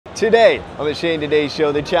Today on the Shane Today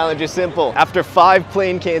Show, the challenge is simple. After 5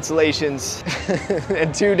 plane cancellations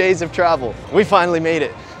and 2 days of travel, we finally made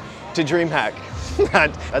it to Dreamhack.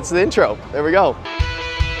 That's the intro. There we go.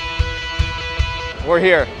 We're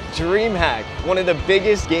here. Dreamhack, one of the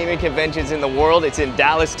biggest gaming conventions in the world. It's in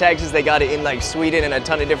Dallas, Texas. They got it in like Sweden and a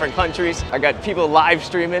ton of different countries. I got people live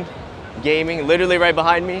streaming gaming literally right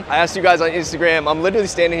behind me. I asked you guys on Instagram. I'm literally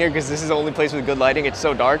standing here because this is the only place with good lighting. It's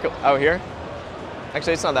so dark out here.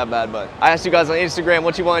 Actually, it's not that bad, but I asked you guys on Instagram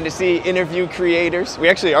what you wanted to see, interview creators. We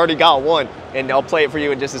actually already got one, and I'll play it for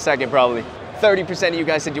you in just a second probably. 30% of you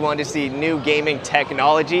guys said you wanted to see new gaming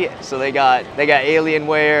technology. So they got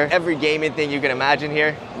Alienware, every gaming thing you can imagine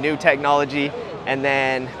here, new technology. And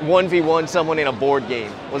then 1v1 someone in a board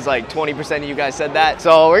game was like 20% of you guys said that.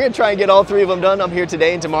 So we're gonna try and get all 3 of them done. I'm here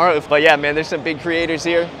today and tomorrow. But yeah, man, there's some big creators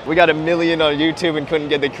here. We got 1 million on YouTube and couldn't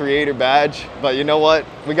get the creator badge. But you know what?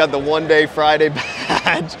 We got the One Day Friday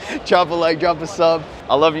badge. Drop a like, drop a sub.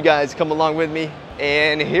 I love you guys. Come along with me.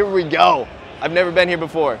 And here we go. I've never been here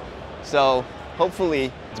before. So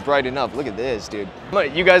hopefully it's bright enough. Look at this, dude.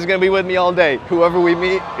 You guys are gonna be with me all day. Whoever we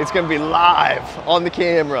meet, it's gonna be live on the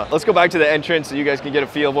camera. Let's go back to the entrance so you guys can get a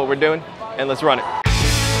feel of what we're doing, and let's run it.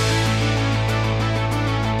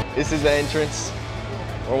 This is the entrance.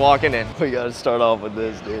 We're walking in. We gotta start off with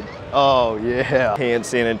this, dude. Oh yeah. Hand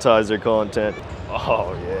sanitizer content.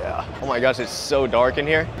 Oh yeah. Oh my gosh, it's so dark in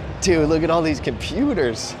here. Dude, look at all these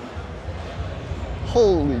computers.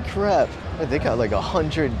 Holy crap. They got like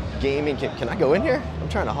 100 gaming. Can I go in here? I'm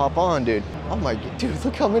trying to hop on, dude. Oh my, dude,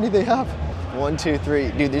 look how many they have. 1, 2,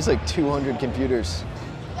 3. Dude, there's like 200 computers.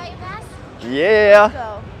 You got your pass?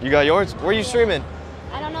 Yeah. You got yours? Where are you streaming?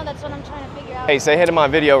 I don't know, that's what I'm trying to figure out. Hey, say hey to my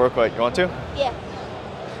video real quick. You want to? Yeah.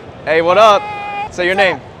 Hey, what up? Hey. Say your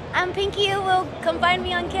name. I'm Pinky. Will come find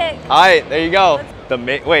me on Kick. All right, there you go.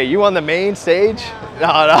 Wait, you on the main stage?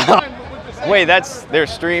 No. Wait, that's their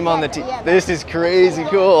stream on the TV. Yeah, this is crazy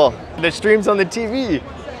cool. The stream's on the TV.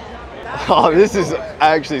 Oh, this is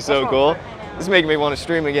actually so cool. This is making me want to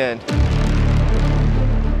stream again.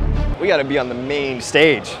 We gotta be on the main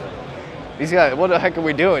stage. These guys, what the heck are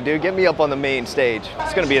we doing, dude? Get me up on the main stage.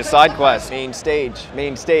 It's gonna be a side quest. Main stage,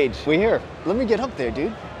 main stage. We here. Let me get up there,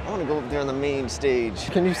 dude. I wanna go up there on the main stage.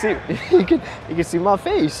 Can you see, you can see my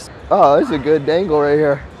face. Oh, that's a good angle right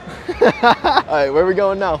here. All right, where are we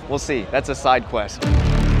going now? We'll see. That's a side quest. All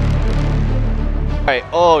right,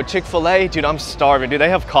 oh, Chick-fil-A. Dude, I'm starving. Do they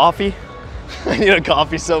have coffee? I need a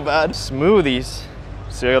coffee so bad. Smoothies.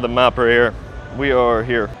 See, I got the map right here. We are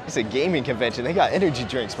here. It's a gaming convention. They got energy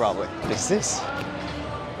drinks probably. What is this?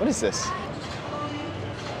 What is this?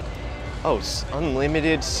 Oh,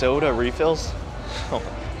 unlimited soda refills? Oh,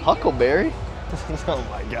 Huckleberry? Oh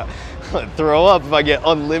my God. I'm gonna throw up if I get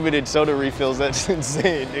unlimited soda refills. That's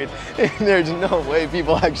insane, dude. There's no way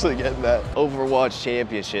people actually get that. Overwatch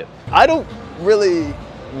Championship. I don't really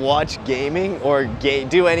watch gaming or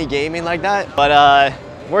do any gaming like that, but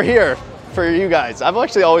we're here for you guys. I've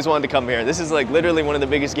actually always wanted to come here. This is like literally one of the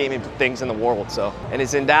biggest gaming things in the world, so. And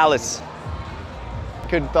it's in Dallas.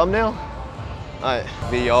 Good thumbnail? All right,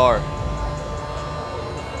 VR.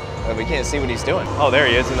 But we can't see what he's doing. Oh, there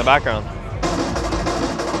he is in the background.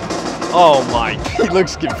 Oh my, he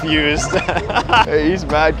looks confused. Hey, he's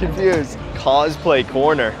mad confused. Cosplay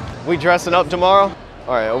corner. We dressing up tomorrow?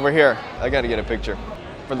 All right, over here. I gotta get a picture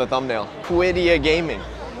for the thumbnail. Quidia Gaming.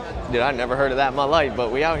 Dude, I never heard of that in my life,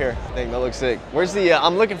 but we out here. I think that looks sick. Where's the,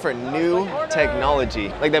 I'm looking for new technology,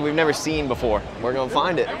 like that we've never seen before. We're gonna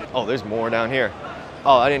find it. Oh, there's more down here.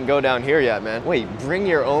 Oh, I didn't go down here yet, man. Wait, bring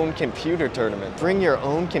your own computer tournament. Bring your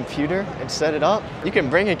own computer and set it up? You can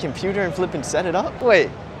bring a computer and flip and set it up? Wait.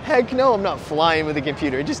 Heck no, I'm not flying with a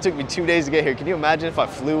computer. It just took me 2 days to get here. Can you imagine if I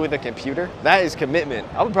flew with a computer? That is commitment.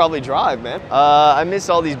 I would probably drive, man. I miss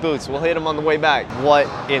all these booths. We'll hit them on the way back. What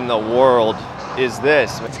in the world is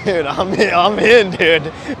this? Dude, I'm in,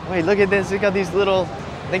 dude. Wait, look at this. They got these little,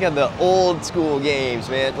 they got the old school games,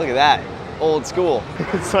 man. Look at that, old school.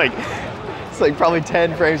 It's like probably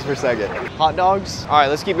 10 frames per second. Hot dogs. All right,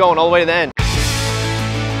 let's keep going all the way to the end.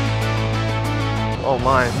 Oh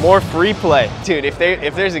my, more free play. Dude, if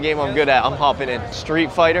there's a game I'm good at, I'm hopping in.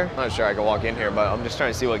 Street Fighter. I'm not sure I can walk in here, but I'm just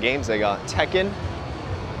trying to see what games they got. Tekken.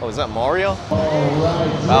 Oh, is that Mario?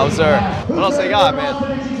 Bowser. What else they got, man?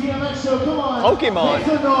 Pokemon.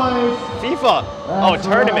 FIFA. Oh,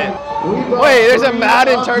 tournament. Wait, there's a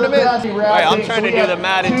Madden tournament? Wait, I'm trying to do the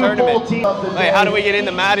Madden tournament. Wait, how do we get in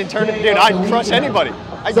the Madden tournament? Dude, I'd crush anybody.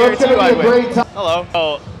 I guarantee you I would. Hello.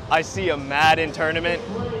 Oh, I see a Madden tournament.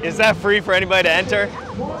 Is that free for anybody to enter?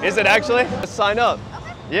 Is it actually? Let's sign up.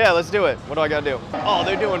 Yeah, let's do it. What do I gotta do? Oh,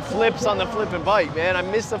 they're doing flips on the flip and bike, man. I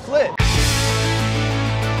missed the flip.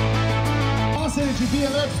 Taxi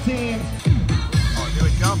DLX team. Oh, do a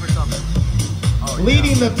jump or something. Oh,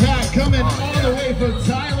 Leading the pack, coming all the way from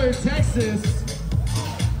Tyler, Texas.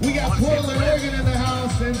 We got Portland, Oregon in the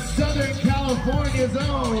house, and Southern California's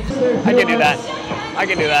own. I can do that. I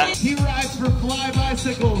can do that. He rides for Fly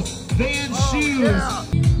Bicycles, Van Shoes.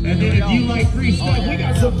 And then if you like free stuff, we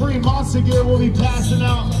got some free monster gear we'll be passing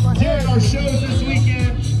out during our shows this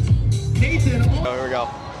weekend. Nathan. Oh, here we go.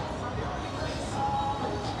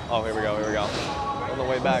 Oh, here we go, here we go. On the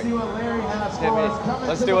way back. Hit me.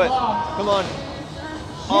 Let's do it. Come on.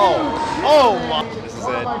 Oh, oh my. This is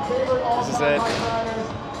it. This is it.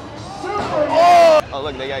 Oh! Oh,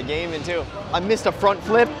 look, they got gaming too. I missed a front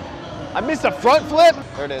flip. I missed a front flip.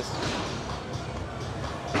 There it is.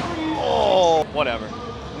 Oh, whatever.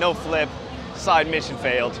 No flip. Side mission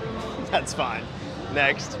failed. That's fine.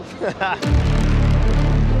 Next.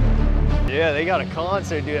 Yeah, they got a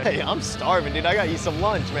concert, dude. Hey, I'm starving, dude. I gotta eat some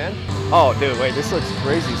lunch, man. Oh, dude, wait, this looks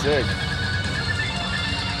crazy sick.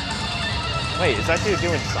 Wait, is that dude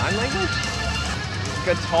doing sign language?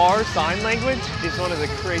 Guitar sign language is one of the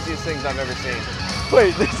craziest things I've ever seen.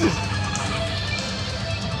 Wait, this is...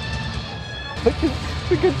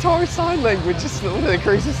 The guitar sign language is one of the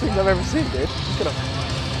craziest things I've ever seen, dude. Look at him.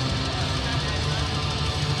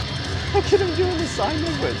 Look at him doing the sign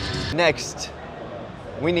language. Next,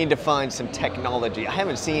 we need to find some technology. I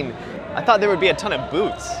haven't seen... I thought there would be a ton of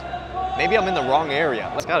booths. Maybe I'm in the wrong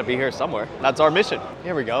area. It's gotta be here somewhere. That's our mission.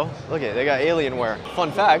 Here we go. Look at it, they got Alienware.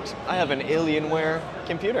 Fun fact, I have an Alienware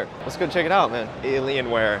computer. Let's go check it out, man.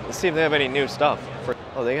 Alienware. Let's see if they have any new stuff.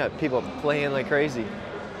 Oh, they got people playing like crazy.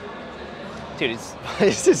 Dude,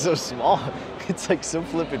 this is so small. It's like so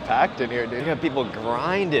flippin' packed in here, dude. You got people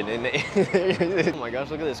grinding in oh my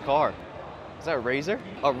gosh, look at this car. Is that a Razor?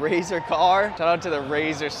 A Razor car? Shout out to the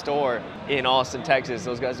Razor store in Austin, Texas.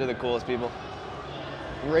 Those guys are the coolest people.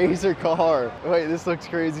 Razor car. Wait, this looks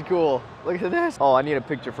crazy cool. Look at this. Oh, I need a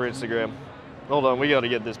picture for Instagram. Hold on, we gotta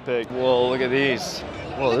get this pic. Whoa, look at these.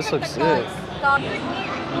 Whoa, this looks sick.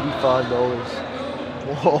 $85.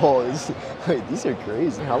 Whoa, wait, these are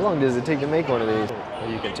crazy. How long does it take to make one of these? Oh,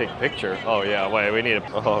 you can take a picture. Oh yeah, wait, we need a,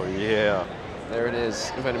 oh yeah. There it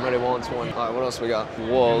is, if anybody wants one. All right, what else we got?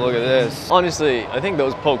 Whoa, look at this. Honestly, I think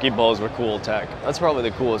those Pokeballs were cool tech. That's probably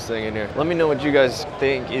the coolest thing in here. Let me know what you guys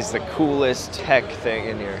think is the coolest tech thing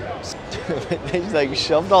in here. They like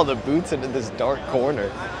shoved all the boots into this dark corner.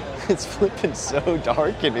 It's flipping so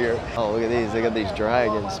dark in here. Oh, look at these, they got these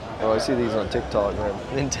dragons. Oh, I see these on TikTok, man.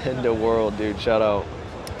 Nintendo World, dude, shout out.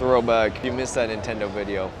 Throwback. If you missed that Nintendo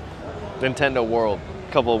video, Nintendo World,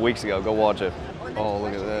 a couple of weeks ago, go watch it. Oh,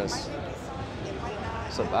 look at this.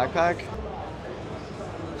 It's a backpack?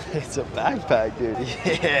 It's a backpack, dude.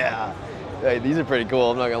 Yeah. Hey, these are pretty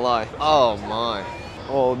cool, I'm not gonna lie. Oh my.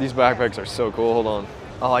 Oh, these backpacks are so cool, hold on.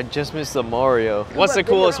 Oh, I just missed the Mario. What's the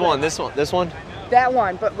coolest one? This one? This one? That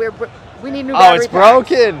one, but we need new battery packs.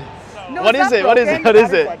 broken. No, what is it? What is it? What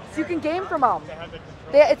is it? So you can game from them.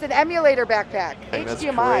 It's an emulator backpack, Dang, HDMI. That's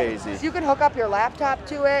crazy. So you can hook up your laptop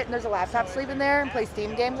to it, and there's a laptop sleeve in there, and play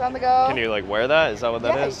Steam games on the go. Can you like wear that? Is that what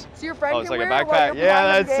that is? So your friend it's can like wear a backpack.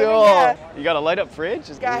 Yeah, that's cool. Yeah. You got a light up fridge?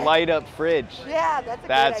 Just light up fridge. Yeah,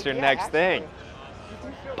 that's your idea, next actually. thing.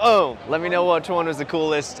 Boom. Let me know which one was the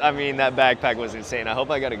coolest. I mean, that backpack was insane. I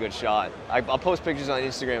hope I got a good shot. I'll post pictures on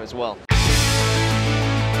Instagram as well.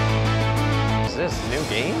 Is this new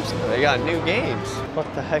games? They got new games. What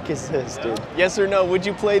the heck is this, dude? Yes or no, would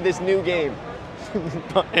you play this new game?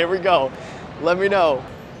 Here we go. Let me know.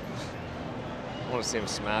 I want to see him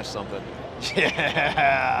smash something.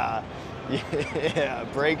 Yeah. Yeah,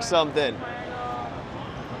 break something.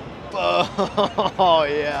 Oh,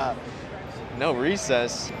 yeah. No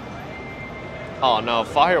recess. Oh, no,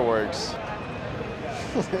 fireworks.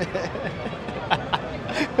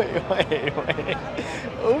 Wait.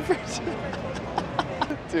 Over.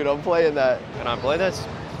 Dude, I'm playing that. Can I play this?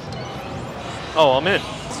 Oh, I'm in.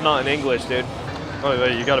 It's not in English, dude. Oh,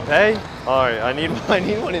 wait, you gotta pay? All right, I need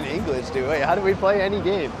one in English, dude. Wait, how do we play any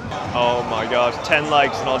game? Oh my gosh, 10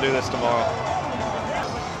 likes and I'll do this tomorrow.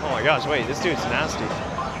 Oh my gosh, wait, this dude's nasty.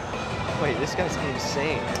 Wait, this guy's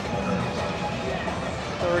insane.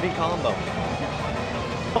 30 combo.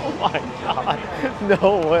 Oh my god,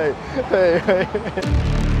 no way. Hey.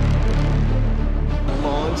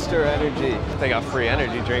 Monster Energy. They got free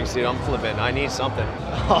energy drinks, dude. I'm flipping. I need something.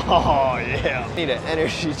 Oh, yeah. I need an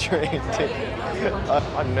energy drink, dude.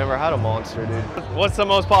 I've never had a Monster, dude. What's the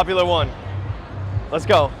most popular one? Let's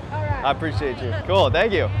go. All right. I appreciate you. Cool,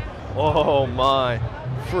 thank you. Oh, my.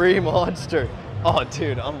 Free Monster. Oh,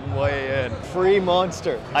 dude, I'm way in. Free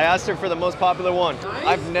Monster. I asked her for the most popular one.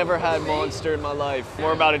 I've never had Monster in my life.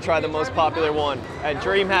 We're about to try the most popular one at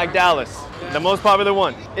Dreamhack Dallas. The most popular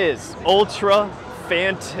one is Ultra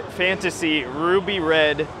Fantasy Ruby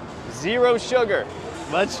Red, 0 sugar.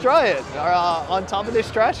 Let's try it on top of this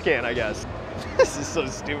trash can, I guess. This is so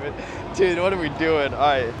stupid. Dude, what are we doing? All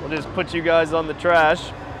right, we'll just put you guys on the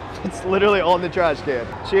trash. It's literally on the trash can.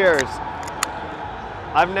 Cheers.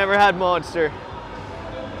 I've never had Monster.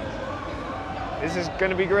 This is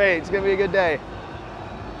gonna be great. It's gonna be a good day.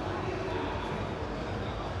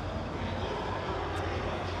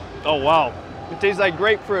 Oh, wow. It tastes like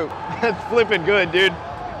grapefruit. That's flipping good, dude.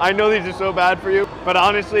 I know these are so bad for you, but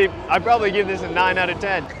honestly, I'd probably give this a 9 out of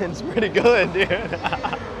 10. It's pretty good, dude.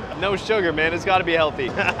 No sugar, man. It's gotta be healthy.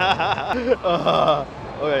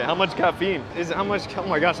 Okay, how much caffeine? How much? Oh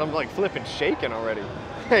my gosh, I'm like flipping shaking already.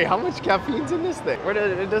 Hey, how much caffeine's in this thing?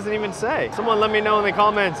 It doesn't even say. Someone let me know in the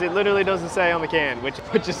comments. It literally doesn't say on the can, which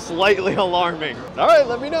is slightly alarming. All right,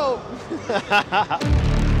 let me know.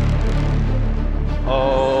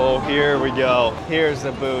 Oh, here we go. Here's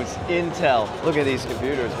the boots. Intel. Look at these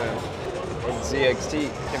computers, man. ZXT.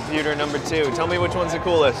 Computer number 2. Tell me which one's the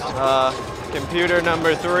coolest. Computer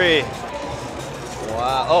number 3.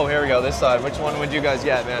 Wow. Oh, here we go. This side. Which one would you guys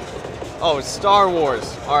get, man? Oh, Star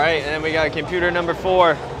Wars. All right, and then we got computer number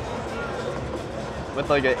 4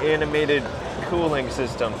 with like an animated cooling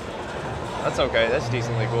system. That's okay. That's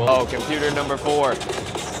decently cool. Oh, computer number 4 or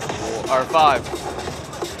 5.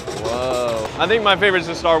 Whoa. I think my favorite is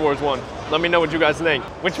the Star Wars one. Let me know what you guys think.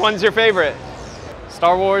 Which one's your favorite?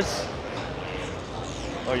 Star Wars?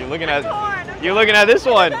 Oh, you're looking at this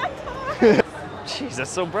one. Jeez,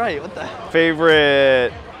 that's so bright. What the?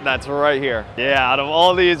 Favorite? That's right here. Yeah, out of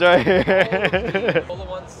all these right here. All the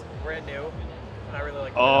ones brand new, and I really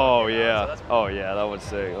like. Oh yeah. Oh yeah, that one's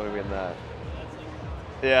sick. Look at that.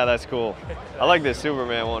 Yeah, that's cool. I like this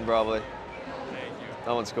Superman one probably.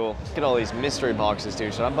 That one's cool. Look at all these mystery boxes,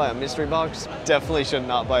 dude. Should I buy a mystery box? Definitely should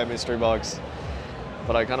not buy a mystery box,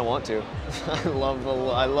 but I kind of want to.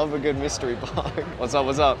 I love a good mystery box. What's up?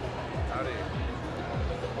 What's up? Howdy.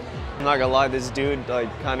 I'm not gonna lie, this dude like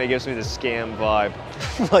kind of gives me the scam vibe.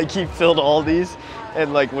 Like he filled all these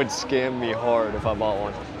and like would scam me hard if I bought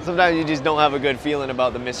one. Sometimes you just don't have a good feeling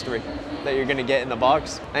about the mystery that you're gonna get in the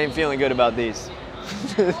box. I ain't feeling good about these.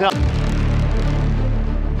 I'm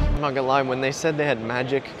not gonna lie, when they said they had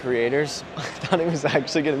magic creators, I thought it was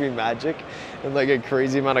actually gonna be magic and like a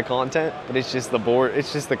crazy amount of content, but it's just the board,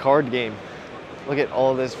 it's just the card game. Look at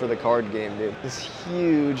all this for the card game, dude. This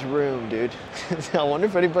huge room, dude. I wonder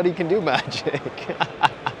if anybody can do magic.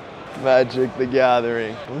 Magic the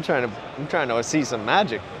Gathering. I'm trying to see some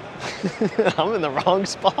magic. I'm in the wrong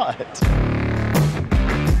spot.